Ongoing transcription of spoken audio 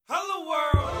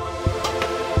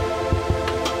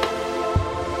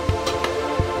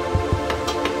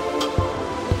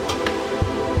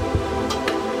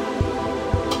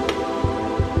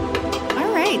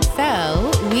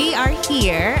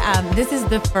This is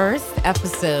the first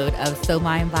episode of So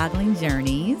Mind-Boggling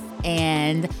Journeys,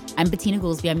 and I'm Bettina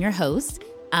Goolsby. I'm your host,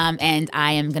 and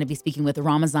I am going to be speaking with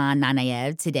Ramazan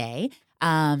Nanayev today.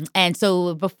 And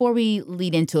so before we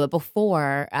lead into it,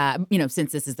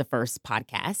 since this is the first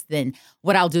podcast, then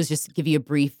what I'll do is just give you a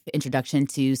brief introduction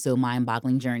to So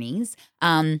Mind-Boggling Journeys.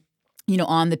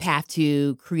 On the path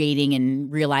to creating and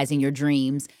realizing your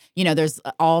dreams, there's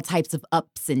all types of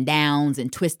ups and downs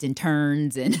and twists and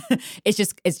turns, and it's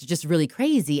just really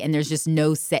crazy. And there's just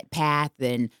no set path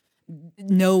and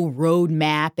no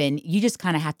roadmap, and you just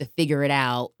kind of have to figure it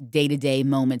out day to day,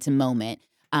 moment to moment.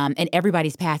 And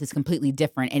everybody's path is completely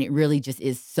different, and it really just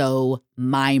is so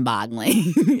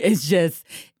mind-boggling. It's just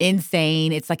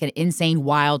insane. It's like an insane,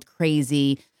 wild,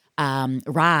 crazy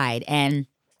ride. And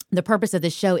the purpose of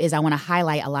this show is I want to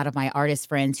highlight a lot of my artist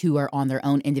friends who are on their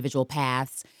own individual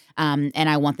paths. And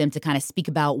I want them to kind of speak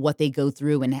about what they go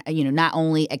through and, not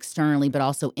only externally, but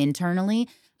also internally.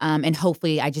 And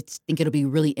hopefully, I just think it'll be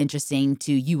really interesting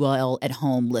to you all at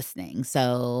home listening.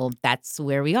 So that's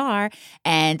where we are.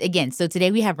 And again, so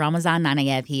today we have Ramazan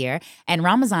Nanayev here. And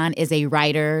Ramazan is a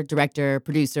writer, director,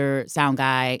 producer, sound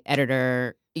guy,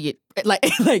 editor. Like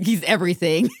he's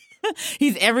everything.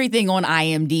 He's everything on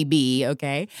IMDb,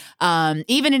 okay?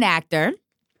 Even an actor.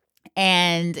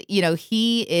 And,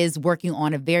 he is working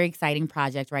on a very exciting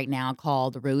project right now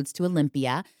called Roads to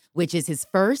Olympia, which is his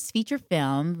first feature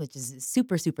film, which is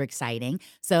super, super exciting.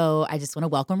 So I just want to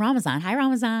welcome Ramazan. Hi,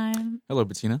 Ramazan. Hello,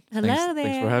 Bettina. Hello there.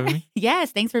 Thanks for having me.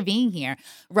 Yes, thanks for being here.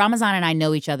 Ramazan and I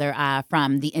know each other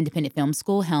from the Independent Film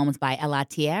School, helmed by Ella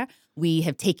Thier. We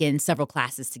have taken several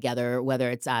classes together,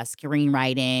 whether it's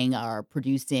screenwriting or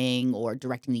producing or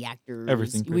directing the actors.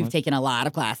 Everything. We've much. taken a lot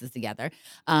of classes together.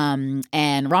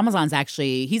 And Ramazan's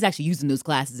he's actually using those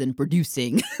classes and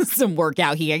producing some work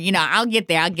out here. I'll get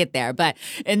there. But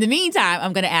in the meantime,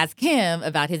 I'm going to ask him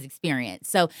about his experience.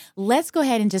 So let's go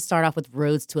ahead and just start off with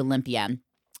Roads to Olympia.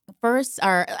 First,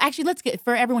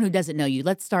 for everyone who doesn't know you,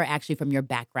 let's start actually from your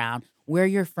background, where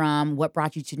you're from, what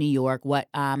brought you to New York, what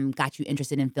got you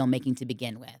interested in filmmaking to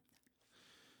begin with.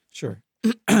 Sure.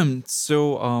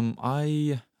 So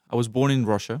I was born in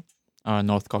Russia,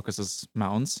 North Caucasus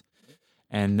Mountains,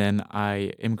 and then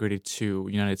I immigrated to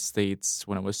United States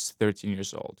when I was 13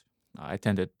 years old. I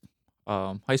attended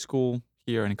high school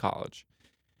here and college,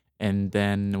 and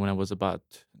then when I was about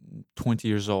 20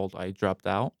 years old, I dropped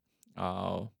out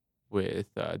with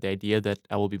the idea that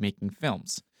I will be making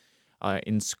films.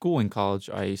 In school and college,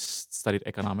 I studied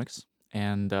economics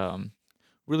and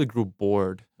really grew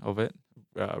bored of it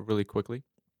really quickly.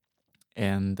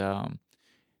 And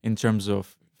in terms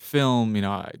of film,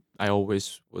 I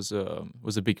always was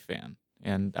a big fan,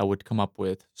 and I would come up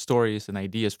with stories and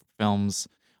ideas for films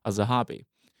as a hobby.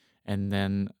 And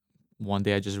then one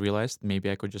day I just realized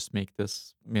maybe I could just make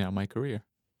this, my career.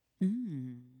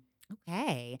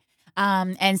 Okay.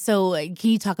 And so can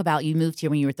you talk about, you moved here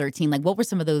when you were 13, like what were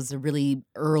some of those really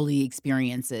early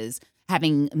experiences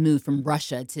having moved from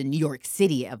Russia to New York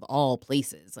City of all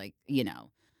places?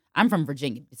 I'm from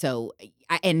Virginia,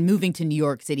 and moving to New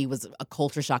York City was a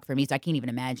culture shock for me. So I can't even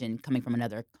imagine coming from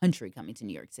another country coming to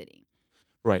New York City.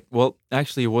 Right. Well,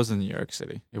 actually, it wasn't New York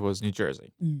City. It was New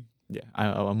Jersey. Yeah.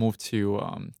 I moved to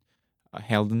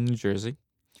Haledon, New Jersey.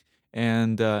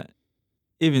 And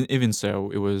even so,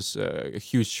 it was a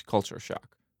huge culture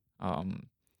shock.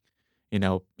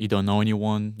 You don't know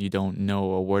anyone, you don't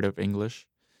know a word of English,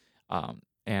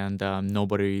 and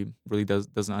nobody really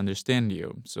doesn't understand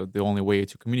you. So the only way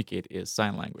to communicate is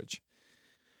sign language.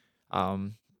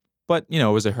 But it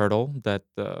was a hurdle that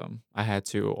I had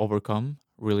to overcome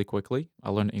really quickly. I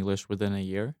learned English within a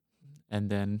year, and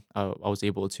then I was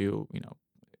able to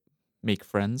make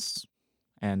friends,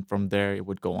 and from there it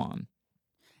would go on.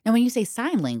 Now, when you say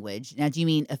sign language, do you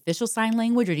mean official sign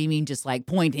language, or do you mean just like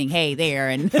pointing, hey, there,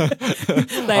 and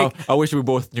like? I wish we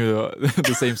both knew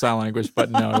the same sign language,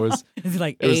 but no, it was it's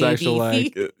like it was A,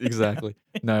 actually B, C. exactly.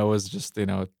 No, it was just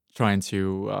trying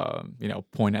to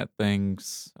point at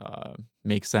things,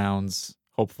 make sounds.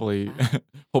 Hopefully,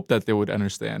 hope that they would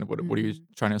understand what are you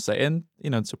trying to say, and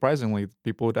surprisingly,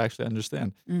 people would actually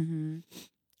understand. Mm-hmm.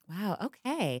 Wow.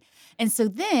 Okay. And so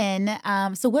then,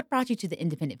 so what brought you to the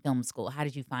Independent Film School? How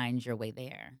did you find your way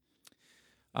there?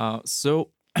 So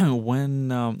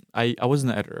when I was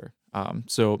an editor,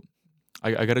 so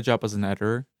I got a job as an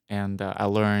editor, and I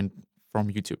learned from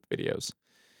YouTube videos,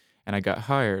 and I got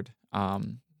hired.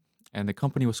 And the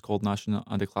company was called National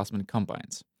Underclassmen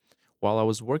Combines. While I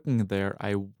was working there,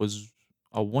 I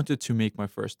wanted to make my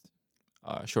first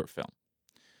short film.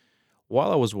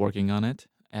 While I was working on it,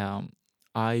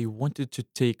 I wanted to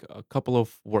take a couple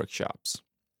of workshops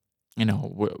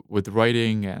with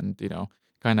writing and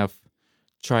kind of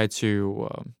try to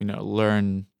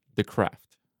learn the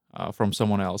craft from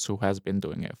someone else who has been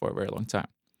doing it for a very long time.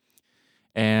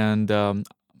 And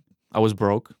I was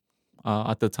broke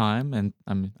at the time, and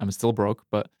I'm still broke,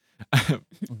 but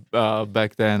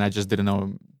back then I just didn't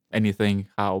know anything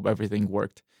how everything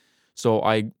worked. So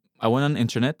I went on the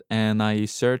internet and I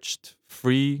searched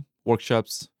free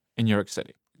workshops in New York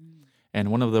City. And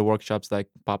one of the workshops that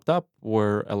popped up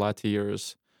were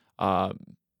Elatier's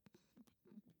 2-hour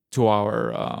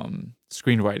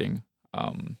screenwriting.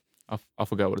 I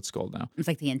forgot what it's called now. It's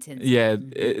like the intensive. Yeah,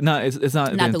 it's not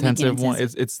the intensive one.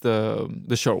 intensive. It's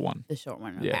the short one. The short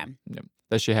one. Okay. Yeah,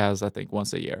 that she has, I think,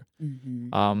 once a year.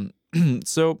 Mm-hmm.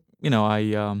 So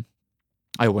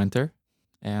I went there,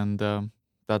 and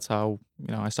that's how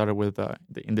I started with the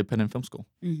independent film school.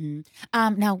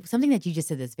 Mm-hmm. Now, something that you just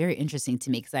said that's very interesting to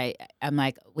me, because I'm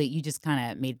like, wait, you just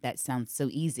kind of made that sound so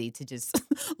easy to just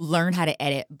learn how to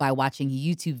edit by watching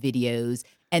YouTube videos,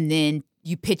 and then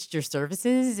you pitched your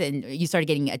services and you started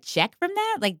getting a check from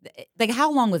that. Like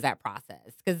how long was that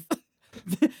process? Because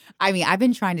I mean, I've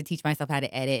been trying to teach myself how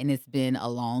to edit, and it's been a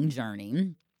long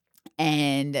journey.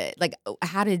 And like,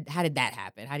 how did that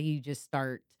happen? How do you just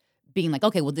start being like,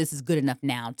 okay, well, this is good enough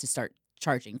now to start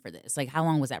charging for this? Like, how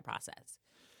long was that process?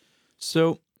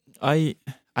 So I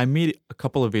made a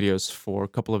couple of videos for a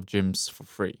couple of gyms for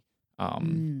free. I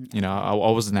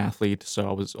was an athlete, so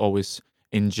I was always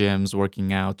in gyms,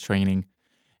 working out, training,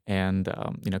 and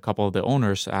a couple of the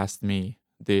owners asked me.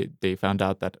 They found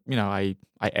out that I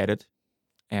edit,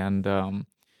 and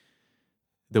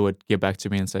they would get back to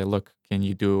me and say, "Look, can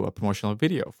you do a promotional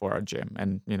video for our gym?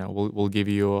 And we'll give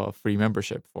you a free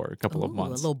membership for a couple of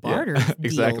months." A little barter Yeah, deal.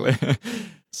 exactly.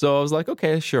 So I was like,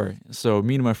 "Okay, sure." So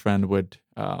me and my friend would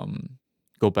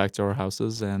go back to our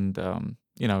houses and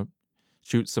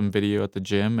shoot some video at the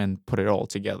gym and put it all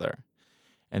together.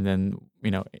 And then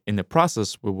in the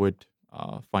process, we would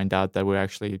find out that we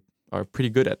actually are pretty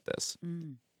good at this.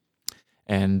 Mm.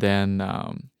 And then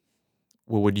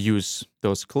we would use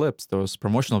those clips, those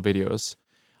promotional videos,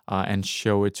 and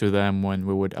show it to them when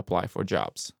we would apply for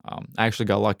jobs. I actually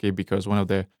got lucky because one of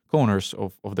the co-owners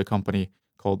of the company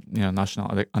called National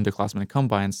Underclassmen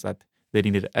Combines, that they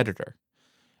needed an editor.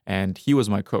 And he was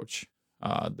my coach,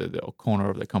 the co-owner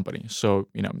of the company. So,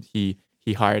 he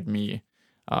hired me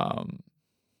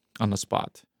on the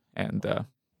spot, and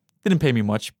didn't pay me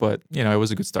much, but, it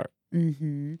was a good start.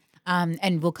 Mm-hmm.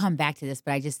 And we'll come back to this,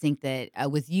 but I just think that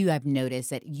with you, I've noticed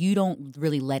that you don't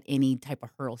really let any type of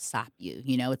hurdle stop you.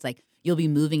 It's like you'll be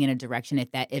moving in a direction if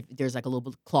there's like a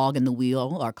little clog in the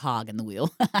wheel or cog in the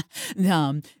wheel,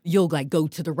 you'll like go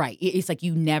to the right. It's like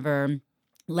you never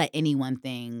let any one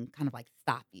thing kind of like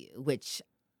stop you, which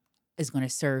is going to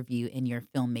serve you in your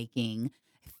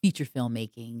feature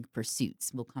filmmaking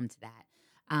pursuits. We'll come to that.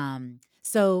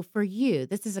 So for you,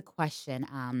 this is a question.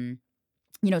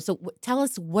 Tell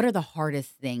us, what are the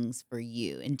hardest things for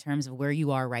you in terms of where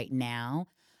you are right now,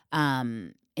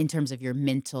 in terms of your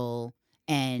mental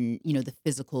and, the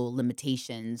physical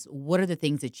limitations? What are the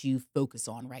things that you focus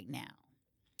on right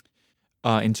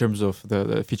now? In terms of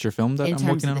the feature film that I'm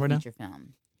working on right now? Feature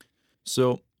film.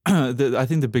 So I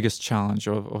think the biggest challenge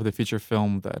of the feature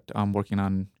film that I'm working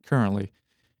on currently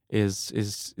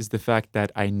is the fact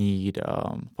that I need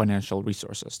financial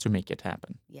resources to make it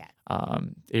happen. Yeah.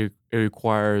 It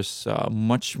requires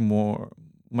much more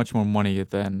money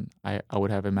than I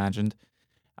would have imagined,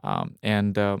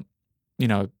 and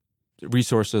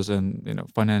resources and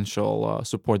financial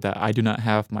support that I do not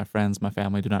have, my friends, my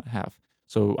family do not have.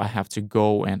 So I have to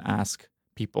go and ask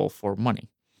people for money.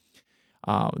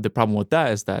 The problem with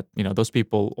that is that those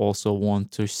people also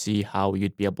want to see how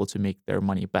you'd be able to make their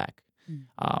money back.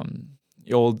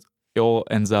 It all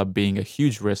ends up being a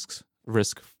huge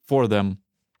risk for them,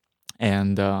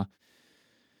 and they're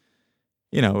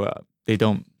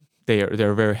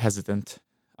very hesitant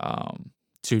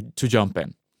to jump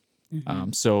in.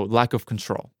 Mm-hmm. So lack of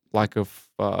control, lack of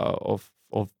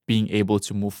being able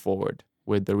to move forward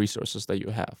with the resources that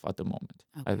you have at the moment.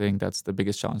 Okay. I think that's the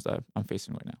biggest challenge that I'm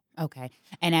facing right now. Okay.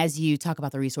 And as you talk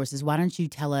about the resources, why don't you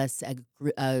tell us a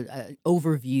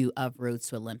overview of Roads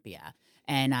to Olympia?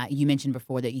 And you mentioned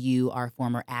before that you are a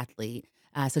former athlete.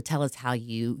 So tell us how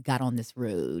you got on this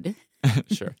road.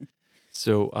 Sure.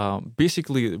 So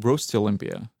basically, Roads to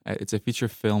Olympia, it's a feature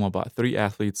film about 3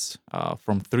 athletes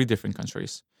from 3 different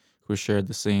countries who shared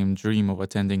the same dream of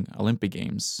attending Olympic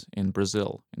Games in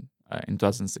Brazil in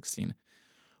 2016,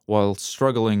 while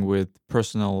struggling with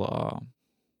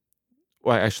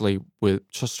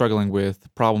struggling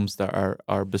with problems that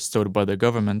are bestowed by the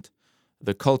government,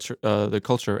 the culture,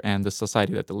 and the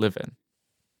society that they live in.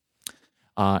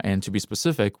 And to be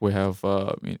specific, we have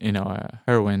a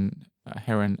heroine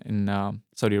in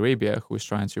Saudi Arabia who is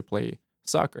trying to play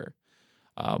soccer.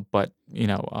 But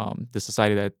the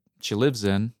society that she lives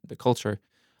in, the culture,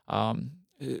 um,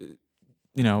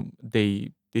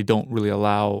 they don't really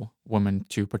allow women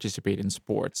to participate in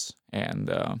sports, and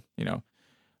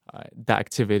that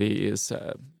activity is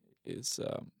it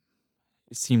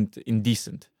seemed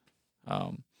indecent.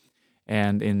 Um,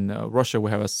 and in Russia,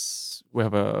 we have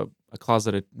a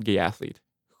closeted gay athlete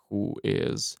who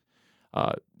is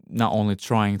not only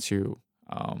trying to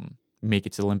make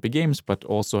it to the Olympic Games, but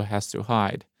also has to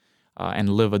hide and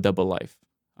live a double life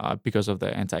because of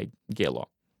the anti-gay law.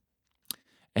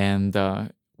 And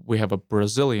we have a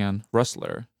Brazilian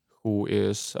wrestler who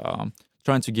is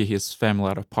trying to get his family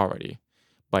out of poverty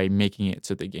by making it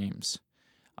to the games.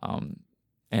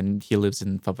 And he lives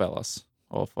in favelas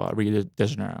of Rio de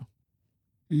Janeiro.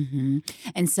 hmm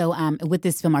And so, with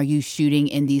this film, are you shooting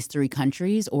in these three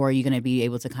countries, or are you going to be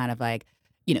able to kind of like,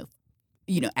 you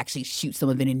know, actually shoot some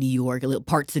of it in New York, a little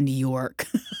parts in New York?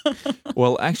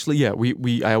 Well, actually, yeah,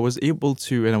 I was able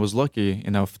to, and I was lucky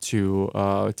enough to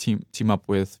team up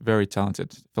with very talented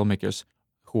filmmakers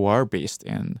who are based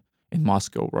in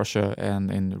Moscow, Russia,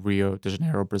 and in Rio de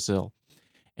Janeiro, Brazil.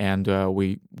 And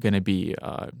we're gonna be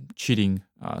shooting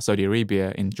Saudi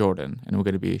Arabia in Jordan, and we're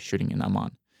gonna be shooting in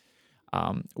Amman.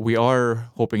 We are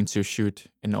hoping to shoot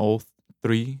in all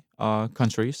three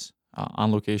countries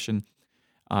on location,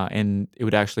 and it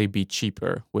would actually be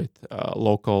cheaper with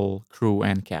local crew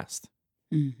and cast.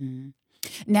 hmm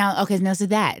Now, okay, now so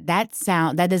that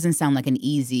doesn't sound like an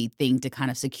easy thing to kind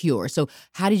of secure. So,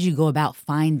 how did you go about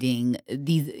finding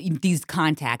these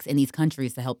contacts in these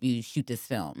countries to help you shoot this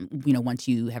film? Once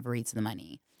you have raised the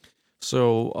money.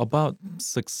 So about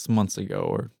 6 months ago,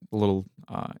 or a little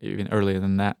even earlier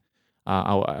than that,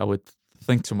 I would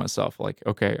think to myself like,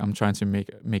 okay, I'm trying to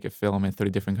make a film in 30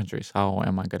 different countries. How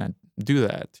am I gonna do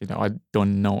that? I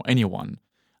don't know anyone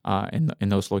in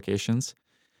those locations.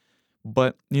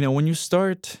 But when you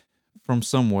start from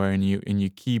somewhere and you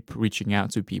keep reaching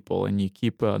out to people and you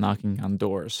keep knocking on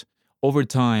doors, over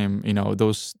time,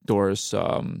 those doors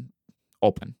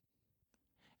open.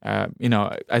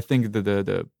 I think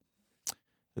that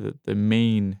the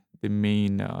main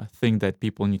thing that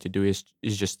people need to do is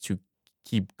just to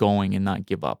keep going and not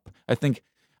give up. I think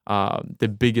the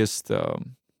biggest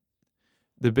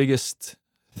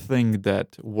thing that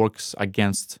works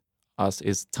against us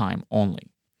is time only.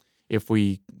 If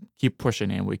we keep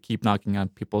pushing and we keep knocking on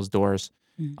people's doors,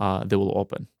 they will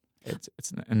open. It's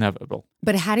inevitable.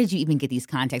 But how did you even get these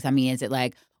contacts? I mean, is it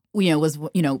like, was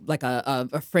like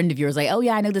a friend of yours like, oh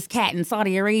yeah, I know this cat in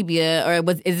Saudi Arabia,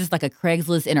 or is this like a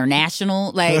Craigslist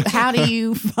International? Like, how do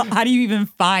you even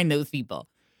find those people?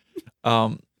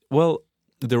 Well,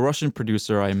 the Russian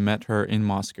producer, I met her in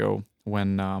Moscow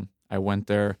when I went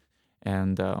there,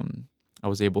 and I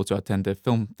was able to attend the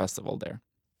film festival there.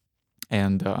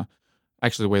 And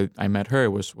actually, the way I met her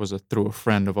was through a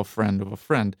friend of a friend of a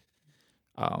friend.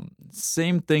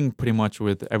 Same thing pretty much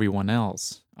with everyone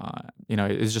else.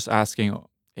 It's just asking,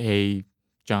 hey,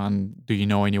 John, do you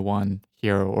know anyone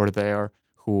here or there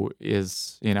who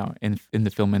is, in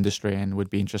the film industry and would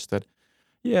be interested?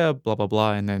 Yeah, blah, blah,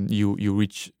 blah. And then you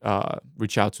reach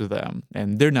out to them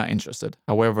and they're not interested.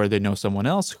 However, they know someone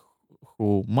else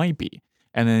who might be.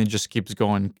 And then it just keeps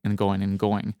going and going and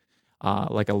going,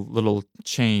 like a little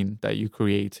chain that you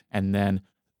create. And then,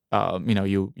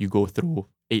 you go through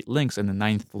 8 links, and the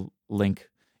 9th link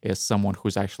is someone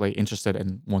who's actually interested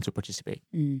and wants to participate.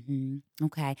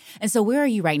 Okay. And so where are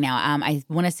you right now? I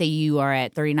want to say you are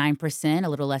at 39%, a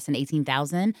little less than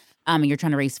 18,000, and you're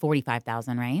trying to raise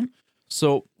 45,000, right?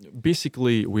 So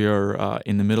basically, we are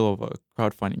in the middle of a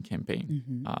crowdfunding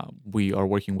campaign. We are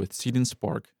working with Seed and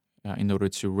Spark in order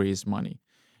to raise money,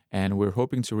 and we're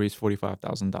hoping to raise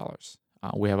 $45,000.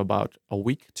 We have about a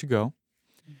week to go,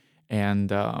 and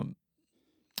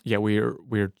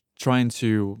we're trying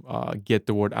to get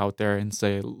the word out there and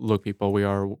say, look, people, we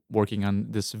are working on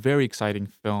this very exciting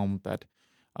film that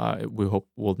we hope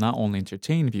will not only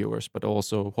entertain viewers, but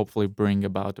also hopefully bring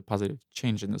about a positive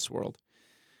change in this world.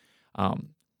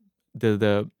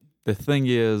 The thing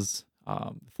is,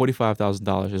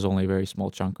 $45,000 is only a very small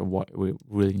chunk of what we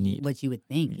really need. What you would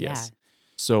think, yes.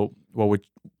 So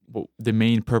the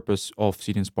main purpose of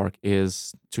Seed and Spark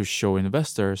is to show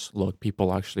investors, look,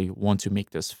 people actually want to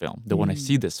make this film. They want to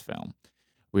see this film.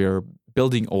 We're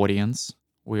building audience.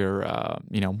 We're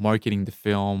marketing the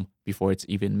film before it's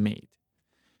even made.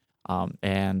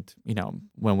 And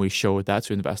when we show that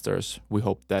to investors, we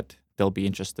hope that they'll be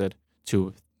interested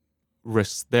to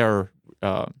risk their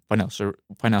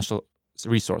financial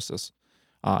resources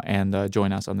and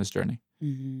join us on this journey.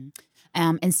 hmm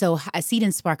And so, Seed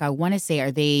and Spark, I want to say,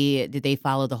 did they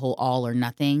follow the whole all or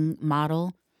nothing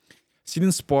model? Seed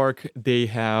and Spark, they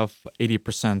have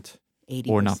 80%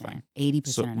 or nothing. 80%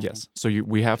 So or nothing. yes, so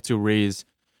we have to raise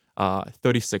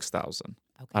 36,000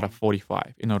 out of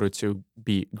 45 in order to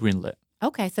be greenlit.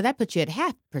 Okay, so that puts you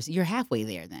at you're halfway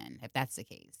there then, if that's the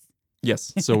case.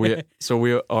 Yes, so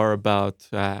we are about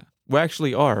we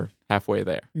actually are halfway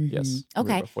there. Yes,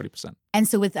 Okay. we're about 40%. And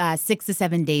so with 6 to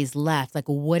 7 days left, like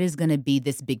what is going to be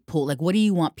this big pool? Like what do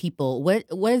you want people,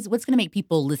 what's going to make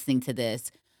people listening to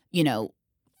this,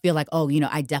 feel like, oh,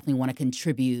 I definitely want to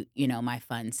contribute, my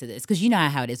funds to this? Because you know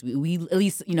how it is. We at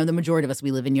least, the majority of us,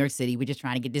 we live in New York City. We're just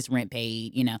trying to get this rent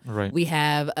paid, Right. We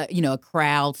have, a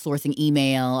crowdsourcing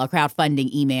email, a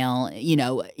crowdfunding email,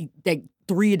 like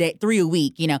three a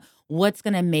week, what's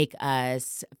going to make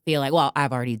us feel like, well,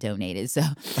 I've already donated. So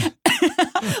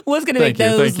what's going to make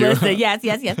those listen? Yes.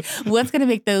 What's going to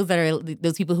make those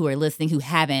people who are listening who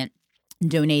haven't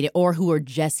donated or who are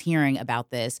just hearing about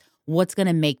this, what's going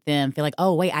to make them feel like,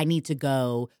 oh, wait, I need to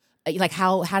go? Like,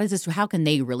 how can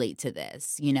they relate to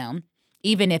this,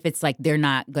 Even if it's like they're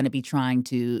not going to be trying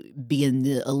to be in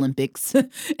the Olympics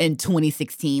in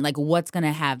 2016, like what's going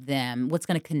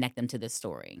to connect them to this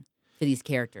story, to these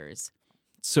characters?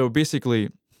 So basically,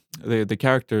 the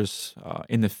characters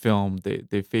in the film,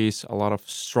 they face a lot of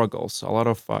struggles, a lot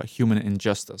of human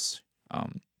injustice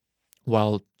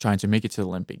while trying to make it to the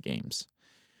Olympic Games.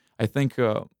 I think,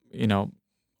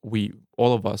 we,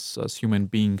 all of us as human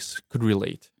beings, could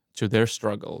relate to their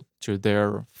struggle, to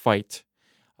their fight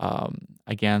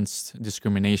against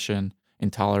discrimination,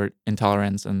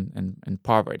 intolerance, and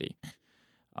poverty.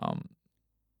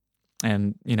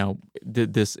 And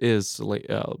this is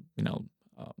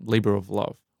labor of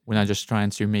love. We're not just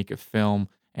trying to make a film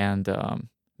and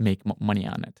make money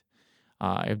on it.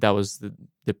 If that was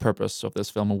the purpose of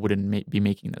this film, we wouldn't be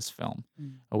making this film.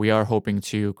 We are hoping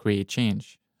to create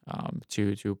change,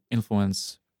 to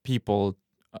influence people,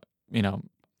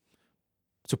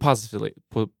 to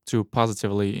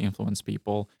positively influence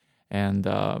people, and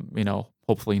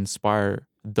hopefully inspire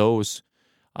those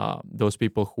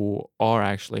people who are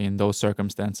actually in those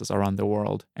circumstances around the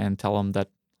world, and tell them that,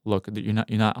 look, you're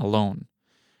not alone.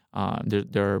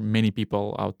 There are many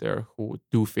people out there who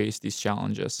do face these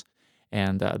challenges,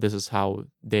 and this is how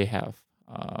they have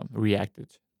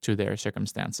reacted to their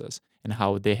circumstances and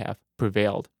how they have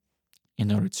prevailed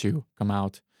in order to come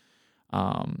out,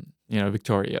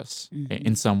 victorious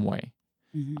in some way.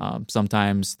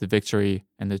 Sometimes the victory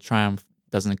and the triumph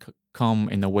doesn't come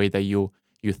in the way that you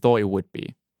thought it would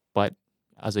be, but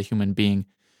as a human being,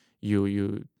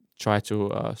 you try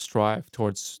to strive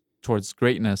towards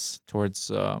greatness,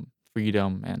 towards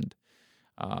freedom, and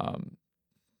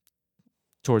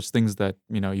towards things that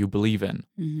you believe in.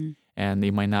 And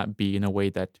it might not be in a way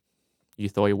that you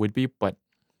thought it would be, but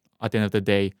at the end of the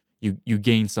day, you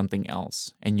gain something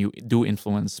else, and you do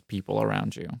influence people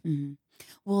around you.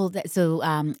 Well, so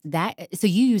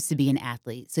you used to be an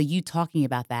athlete. So you talking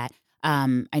about that,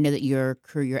 I know that your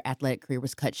athletic career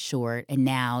was cut short, and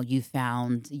now you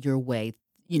found your way,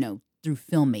 through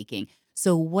filmmaking.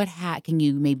 So can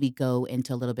you maybe go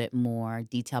into a little bit more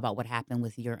detail about what happened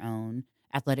with your own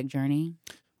athletic journey?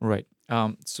 Right.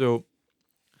 So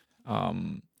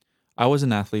I was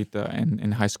an athlete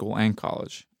in high school and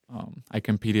college. I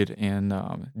competed in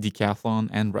decathlon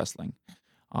and wrestling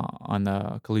on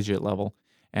the collegiate level,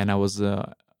 and I was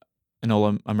an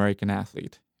All-American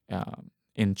athlete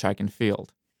in track and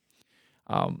field.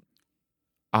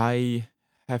 I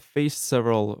have faced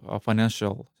several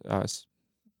financial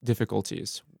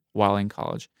difficulties while in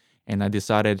college, and I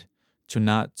decided to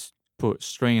not put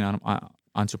strain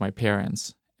onto my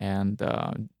parents and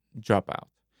drop out.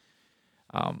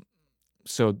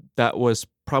 So that was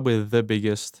probably the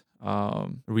biggest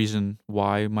reason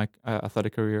why my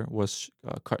athletic career was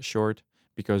cut short,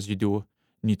 because you do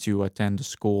need to attend the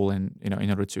school and in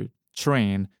order to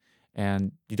train,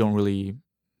 and you don't really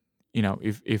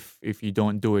if you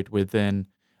don't do it within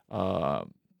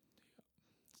some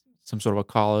sort of a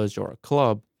college or a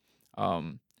club,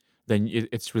 then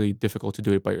it's really difficult to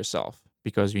do it by yourself,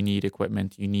 because you need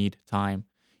equipment, you need time,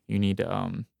 you need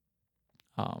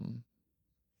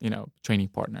training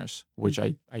partners, which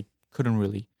I couldn't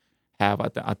really have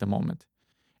at the moment.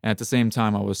 And at the same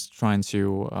time, I was trying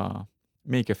to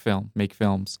make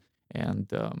films,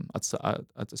 and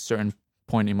at a certain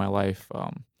point in my life,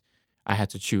 I had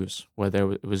to choose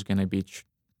whether it was going to be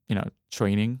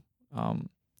training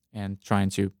and trying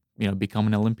to become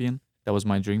an Olympian. That was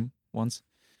my dream once,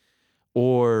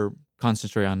 or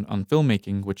concentrate on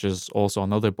filmmaking, which is also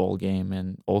another ball game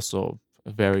and also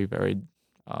a very, very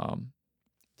um,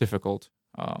 difficult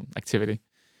activity.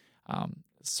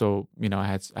 So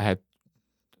I had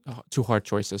two hard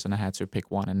choices, and I had to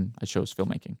pick one, and I chose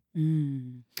filmmaking.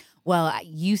 Mm. Well,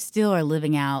 you still are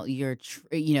living out your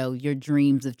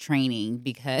dreams of training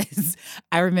because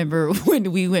I remember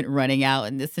when we went running out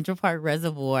in the Central Park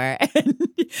Reservoir and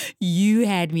you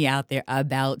had me out there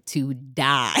about to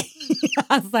die.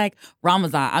 I was like,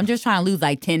 Ramazan, I'm just trying to lose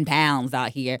like 10 pounds out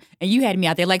here. And you had me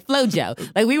out there like Flojo.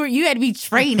 Like you had me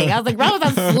training. I was like,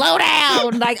 Ramazan, slow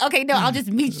down. Like, okay, no, I'll just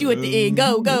meet you at the end.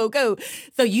 Go, go, go.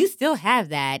 So you still have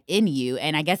that in you.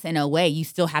 And I guess in a way, you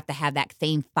still have to have that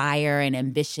same fire and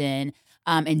ambition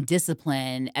and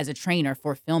discipline as a trainer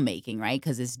for filmmaking, right?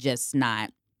 Because it's just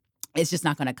not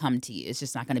going to come to you. It's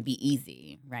just not going to be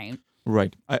easy, right?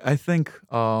 Right. I think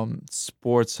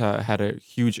sports had a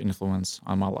huge influence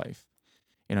on my life,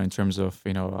 in terms of,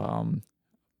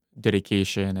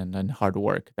 dedication and hard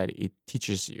work that it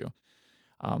teaches you.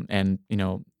 And,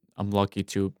 I'm lucky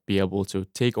to be able to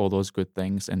take all those good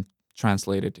things and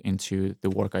translate it into the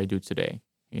work I do today.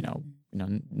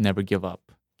 Never give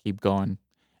up, keep going,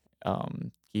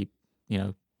 keep,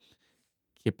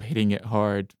 keep hitting it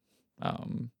hard.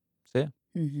 So yeah.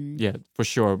 Mm-hmm. Yeah, for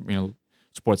sure.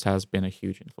 Sports has been a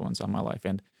huge influence on my life,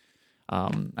 and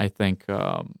I think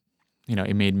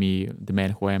it made me the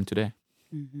man who I am today.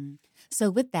 Mm-hmm. So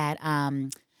with that,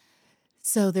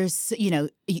 so there's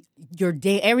your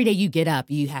day every day you get up,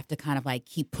 you have to kind of like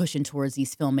keep pushing towards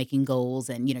these filmmaking goals,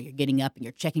 and you're getting up and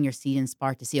you're checking your Seed and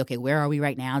Spark to see, okay, where are we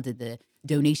right now? Did the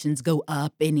donations go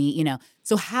up any?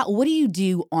 So what do you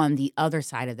do on the other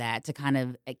side of that to kind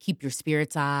of keep your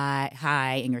spirits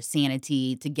high and your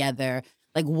sanity together?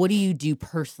 Like, what do you do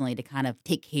personally to kind of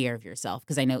take care of yourself?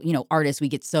 Because I know, artists, we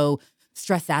get so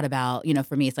stressed out about,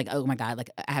 for me, it's like, oh my God, like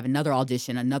I have another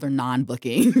audition, another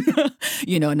non-booking,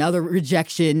 another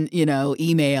rejection,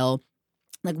 email.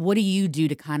 Like, what do you do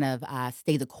to kind of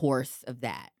stay the course of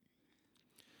that?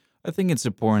 I think it's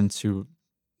important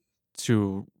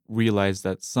to realize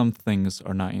that some things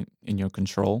are not in your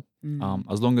control,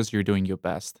 as long as you're doing your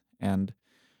best. And,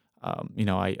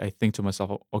 I think to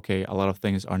myself, okay, a lot of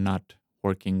things are not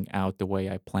working out the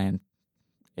way I planned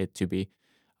it to be.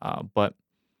 But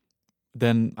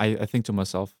then I think to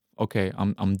myself, okay,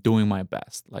 I'm doing my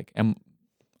best. Like I'm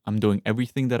doing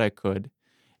everything that I could,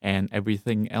 and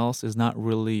everything else is not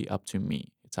really up to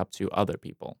me. It's up to other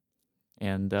people.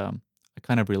 And I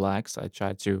kind of relax. I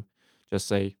try to just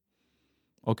say,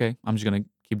 okay, I'm just gonna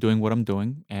keep doing what I'm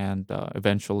doing, and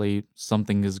eventually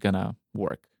something is gonna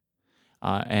work.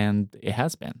 And it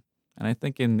has been. And I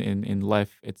think in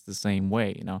life it's the same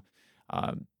way.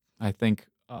 I think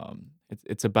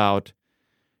it's about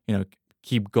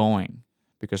keep going,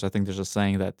 because I think there's a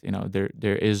saying that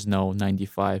there is no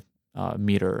 95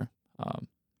 meter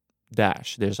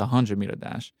dash. There's a 100-meter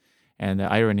dash, and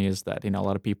the irony is that a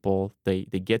lot of people they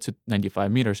get to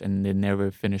 95 meters and they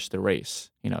never finish the race.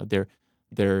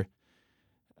 They're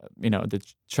the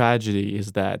tragedy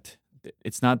is that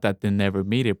it's not that they never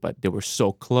made it, but they were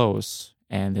so close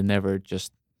and they never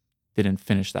just didn't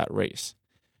finish that race.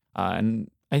 And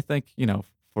I think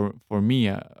for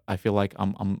me, I feel like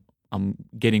I'm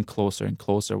getting closer and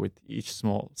closer with each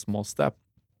small step,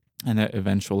 and that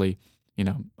eventually,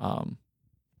 it'll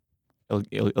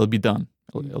be done.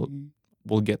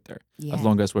 We'll get there, as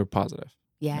long as we're positive.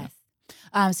 Yes.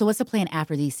 Yeah. So what's the plan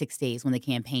after these 6 days when the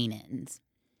campaign ends?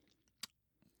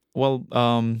 Well,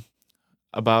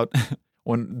 about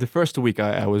when the first week,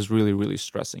 I was really, really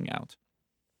stressing out,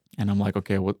 and I'm like,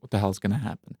 okay, what the hell's gonna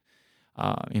happen?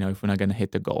 If we're not gonna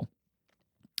hit the goal,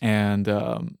 and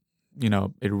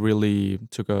it really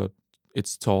took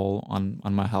its toll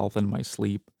on my health and my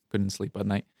sleep. Couldn't sleep at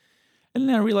night. And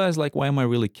then I realized, like, why am I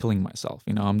really killing myself?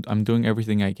 I'm doing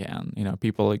everything I can.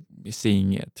 People are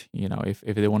seeing it. If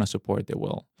they want to support, they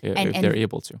will, if they're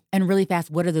able to. And really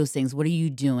fast, what are those things? What are you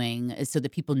doing so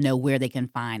that people know where they can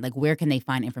find, like, where can they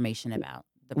find information about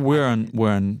the project?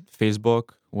 We're on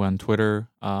Facebook. We're on Twitter.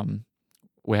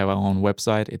 We have our own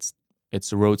website. It's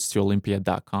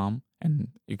roadstoolympia.com. And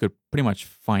you could pretty much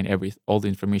find all the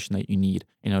information that you need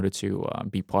in order to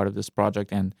be part of this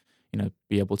project and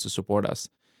be able to support us.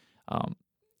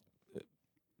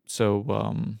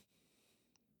 So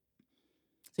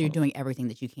you're doing everything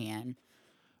that you can.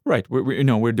 Right.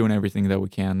 We're doing everything that we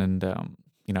can, and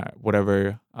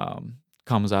whatever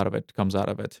comes out of it comes out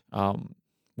of it.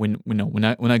 We're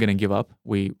not gonna give up.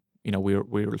 We're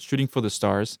shooting for the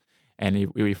stars. And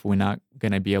if we're not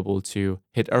going to be able to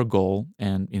hit our goal,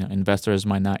 and investors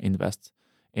might not invest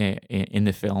in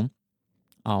the film,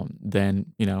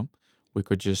 then we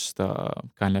could just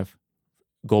kind of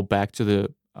go back to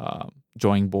the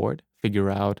drawing board,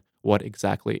 figure out what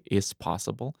exactly is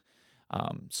possible.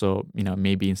 So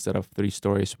maybe instead of 3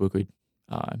 stories, we could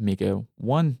make a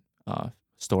one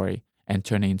story and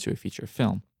turn it into a feature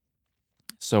film.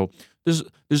 So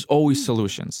there's always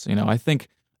solutions. I think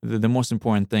the most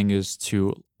important thing is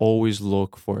to always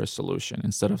look for a solution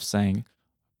instead of saying,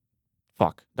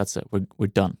 "Fuck, that's it. We're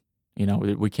done.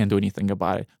 We can't do anything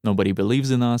about it. Nobody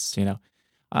believes in us."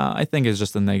 I think it's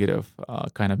just a negative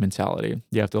kind of mentality.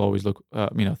 You have to always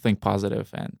think positive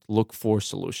and look for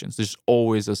solutions. There's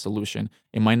always a solution.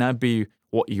 It might not be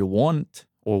what you want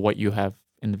or what you have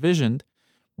envisioned,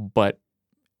 but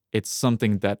it's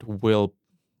something that will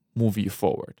move you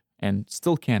forward and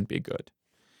still can be good.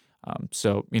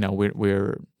 So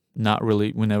we're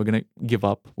never gonna give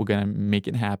up. We're gonna make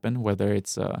it happen, whether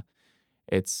it's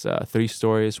 3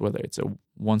 stories, whether it's a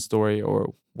one story,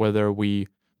 or whether we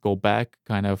go back,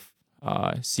 kind of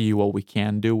see what we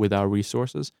can do with our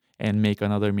resources and make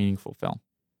another meaningful film.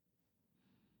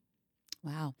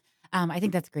 Wow. I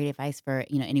think that's great advice for,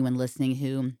 anyone listening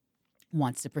who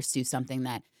wants to pursue something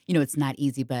that, it's not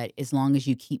easy, but as long as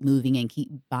you keep moving and keep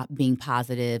being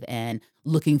positive and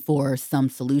looking for some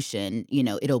solution,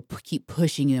 it'll keep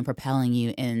pushing you and propelling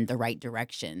you in the right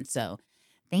direction. So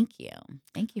thank you.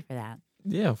 Thank you for that.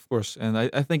 Yeah, of course. And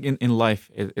I think in life,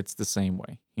 it's the same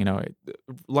way.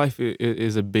 Life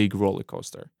is a big roller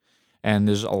coaster, and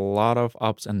there's a lot of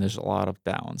ups and there's a lot of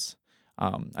downs.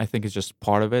 I think it's just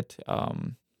part of it.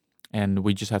 And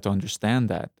we just have to understand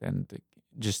that and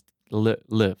just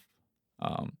live.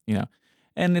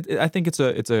 And I think it's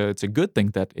a good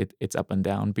thing that it's up and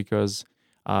down, because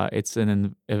it's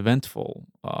an eventful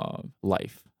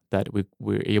life that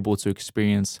we're able to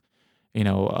experience.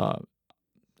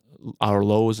 Our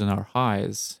lows and our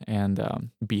highs, and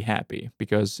be happy,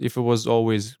 because if it was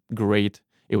always great,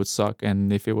 it would suck,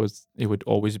 and if it would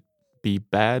always be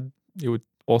bad, it would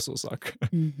also suck.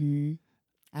 Hmm.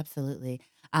 Absolutely.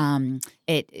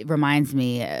 It reminds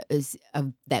me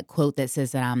of that quote that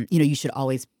says that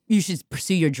you should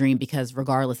pursue your dream, because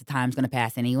regardless, the time's going to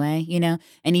pass anyway.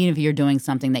 And even if you're doing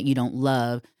something that you don't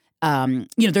love,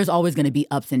 there's always going to be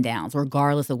ups and downs,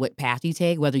 regardless of what path you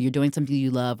take. Whether you're doing something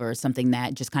you love or something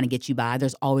that just kind of gets you by,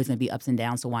 there's always going to be ups and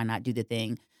downs. So why not do the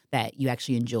thing that you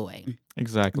actually enjoy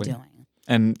Exactly. doing?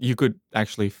 And you could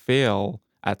actually fail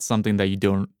at something that you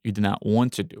do not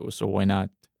want to do. So why not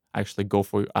actually go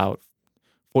for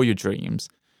your dreams,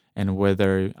 and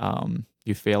whether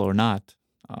you fail or not.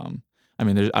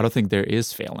 I don't think there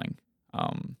is failing.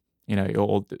 It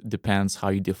all depends how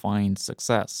you define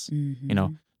success. Hmm.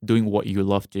 Doing what you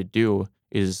love to do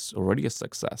is already a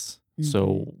success. Hmm.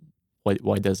 So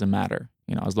why does it matter?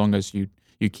 As long as you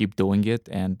keep doing it,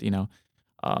 and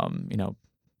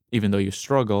even though you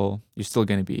struggle, you're still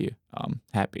going to be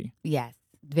happy. Yes,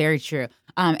 very true.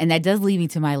 And that does lead me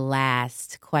to my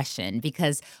last question,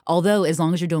 because although as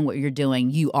long as you're doing what you're doing,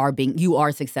 you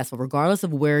are successful, regardless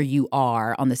of where you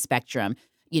are on the spectrum.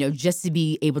 Just to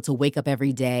be able to wake up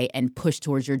every day and push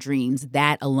towards your dreams,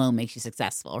 that alone makes you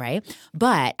successful, right?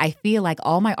 But I feel like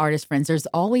all my artist friends,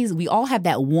 we all have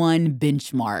that one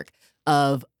benchmark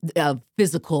of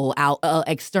physical,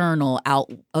 external,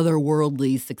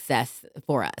 otherworldly success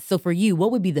for us. So for you,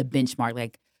 what would be the benchmark?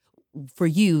 Like, for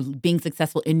you being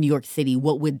successful in New York City,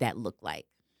 what would that look like?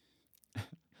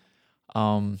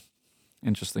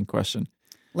 Interesting question.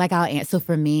 Like, I'll answer. So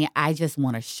for me, I just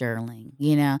want a Shearling,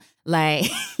 like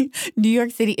New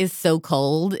York City is so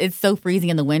cold. It's so freezing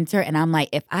in the winter. And I'm like,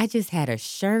 if I just had a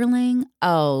Shearling,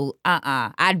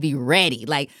 I'd be ready.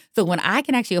 Like, so when I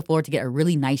can actually afford to get a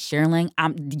really nice Shearling,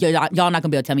 y'all not gonna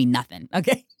be able to tell me nothing.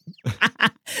 Okay.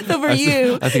 So for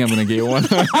you, I think I'm gonna get one.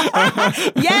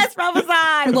 yes,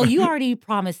 Ramazan. Well, you already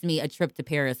promised me a trip to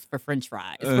Paris for French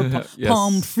fries, for Yes.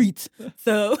 pommes frites.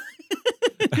 So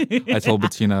I told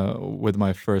Bettina, with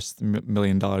my first $1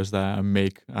 million that I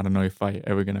make, I don't know if I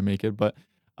ever gonna make it, but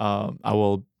I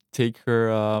will take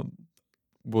her.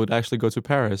 Would actually go to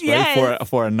Paris, right, Yes.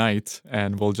 for a night,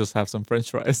 and we'll just have some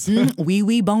French fries.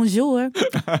 Oui, bonjour.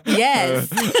 Yes.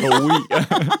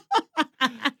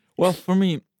 Well, for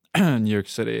me, New York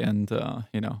City, and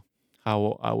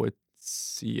how I would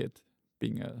see it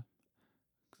being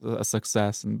a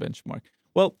success and benchmark.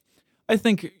 Well, I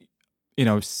think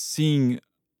seeing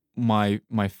my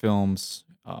films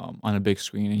on a big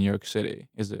screen in New York City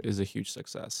is a huge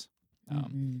success,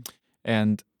 Mhm.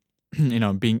 and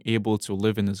being able to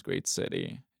live in this great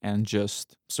city and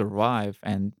just survive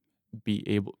and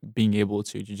being able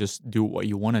to just do what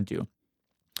you want to do.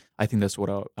 I think that's what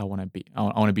I want to be. I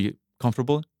want to be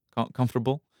comfortable,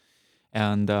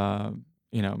 and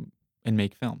and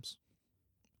make films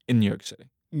in New York City.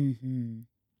 Mhm.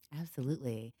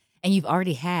 Absolutely. And you've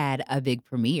already had a big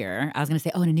premiere. I was going to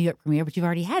say, a New York premiere, but you've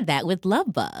already had that with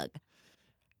Love Bug.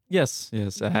 Yes.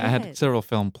 I had Yes. several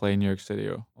film play in New York City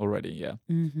already. Yeah,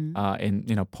 Mm-hmm.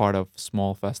 in part of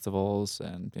small festivals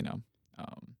and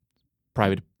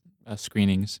private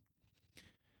screenings.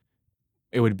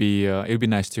 It would be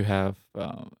nice to have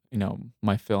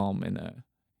my film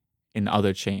in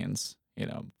other chains,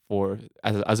 for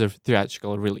as a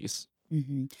theatrical release.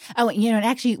 Mm-hmm. Oh, and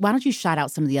actually, why don't you shout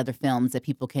out some of the other films that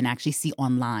people can actually see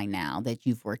online now that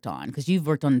you've worked on? Because you've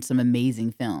worked on some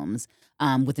amazing films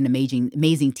with an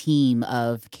amazing team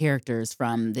of characters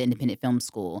from the Independent Film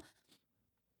School.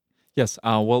 Yes.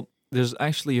 Well, there's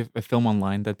actually a film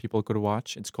online that people could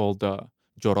watch. It's called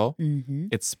Joro. Mm-hmm.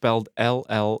 It's spelled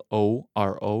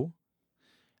Lloro,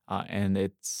 and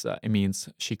it means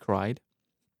she cried.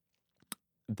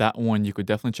 That one you could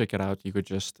definitely check it out. You could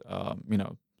just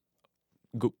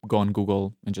go on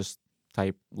Google and just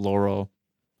type Loro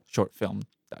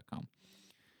shortfilm.com.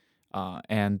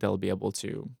 And they'll be able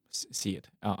to see it.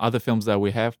 Other films that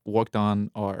we have worked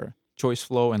on are Choice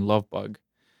Flow and Love Bug.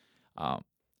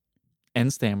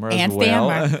 And Stammer as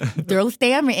well. Stammer. Throw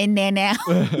Stammer in there now.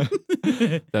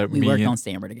 We worked on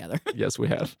Stammer together. Yes, we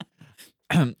have.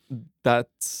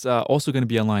 That's also going to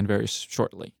be online very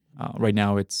shortly. Right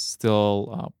now, it's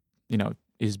still,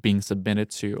 is being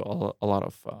submitted to a lot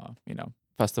of,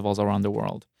 festivals around the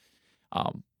world.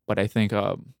 But I think,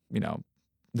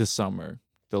 this summer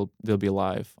they'll be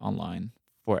live online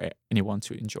for anyone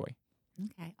to enjoy.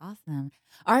 Okay, awesome.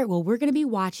 All right, well, we're going to be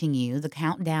watching you. The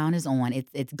countdown is on.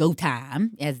 It's go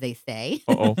time, as they say.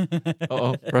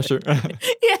 Pressure.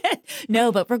 Yeah.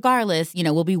 No, but regardless,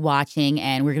 we'll be watching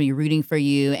and we're going to be rooting for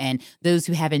you. And those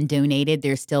who haven't donated,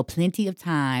 there's still plenty of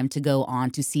time to go on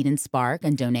to Seed and Spark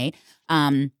and donate.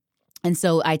 And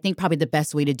so I think probably the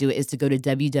best way to do it is to go to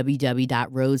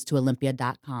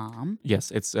www.roadstoolympia.com. Yes,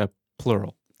 it's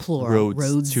plural.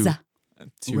 Roads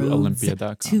to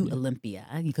Olympia.com. To Olympia,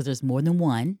 because there's more than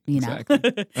one,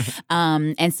 Exactly.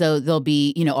 And so there'll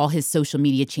be, all his social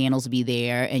media channels will be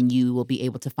there, and you will be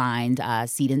able to find the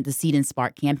Seed and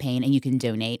Spark campaign, and you can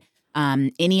donate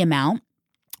any amount.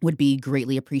 Would be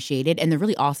greatly appreciated. And the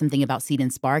really awesome thing about Seed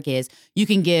and Spark is you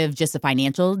can give just a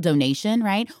financial donation,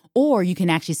 right? Or you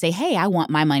can actually say, hey, I want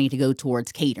my money to go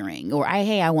towards catering, or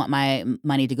I want my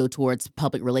money to go towards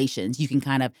public relations. You can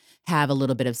kind of have a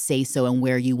little bit of say-so in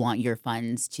where you want your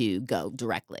funds to go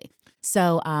directly.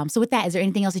 So with that, is there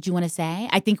anything else that you want to say?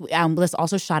 I think let's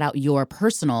also shout out your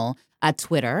personal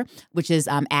Twitter, which is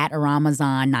at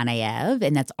Ramazan Nanayev,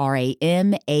 and that's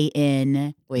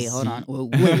RAMAN. Wait, hold on.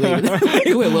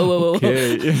 Wait. Whoa.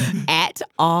 Okay. At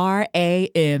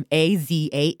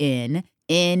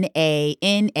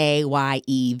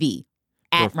RAMAZANNANAYEV.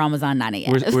 At Ramazan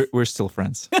Nanayev. We're still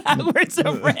friends. We're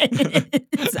still friends.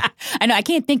 I know I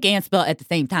can't think and spell at the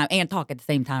same time and talk at the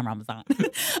same time, Ramazan.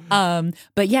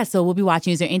 But yeah, so we'll be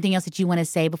watching. Is there anything else that you want to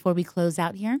say before we close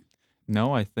out here?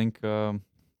 No, I think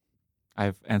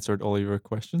I've answered all your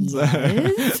questions.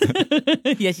 Yes,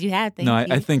 yes, you have. Thank you.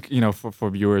 I think for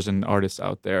viewers and artists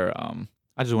out there, I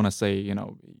just want to say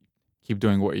keep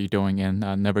doing what you're doing and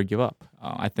never give up.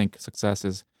 I think success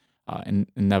is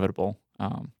inevitable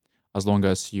as long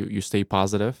as you stay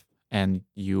positive and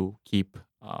you keep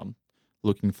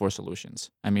looking for solutions.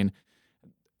 I mean,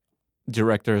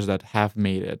 directors that have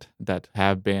made it, that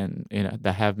have been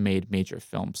that have made major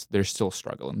films, they're still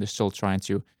struggling. They're still trying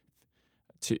to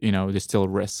they still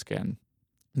risk, and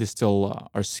they still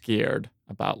are scared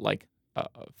about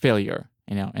failure,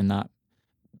 and not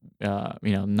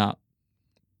not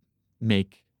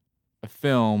make a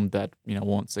film that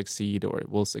won't succeed or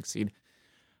will succeed.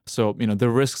 So the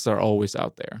risks are always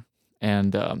out there,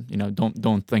 and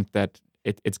don't think that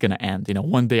it's gonna end.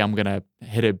 One day I'm gonna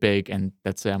hit it big, and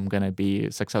that's it. I'm gonna be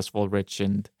successful, rich,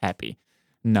 and happy.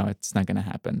 No, it's not gonna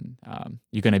happen.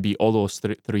 You're gonna be all those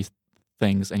three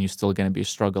things, and you're still gonna be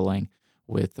struggling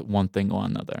with one thing or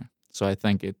another. So I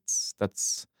think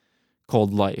that's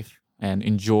called life, and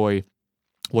enjoy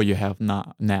what you have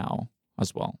now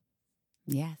as well.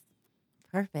 Yes,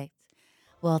 perfect.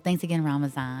 Well, thanks again,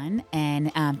 Ramazan,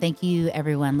 and thank you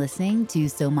everyone listening to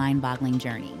So Mind-Boggling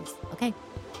Journeys. Okay,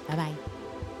 bye-bye.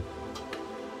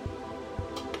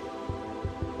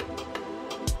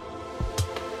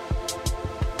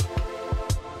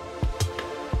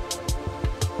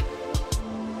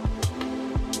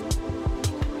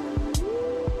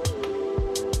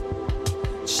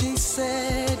 She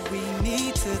said we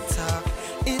need to talk.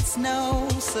 It's no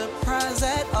surprise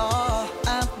at all.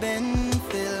 I've been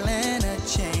feeling a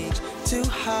change. Two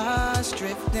hearts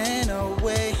drifting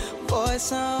away.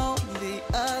 Voice on the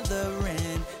other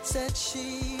end said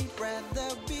she'd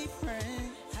rather be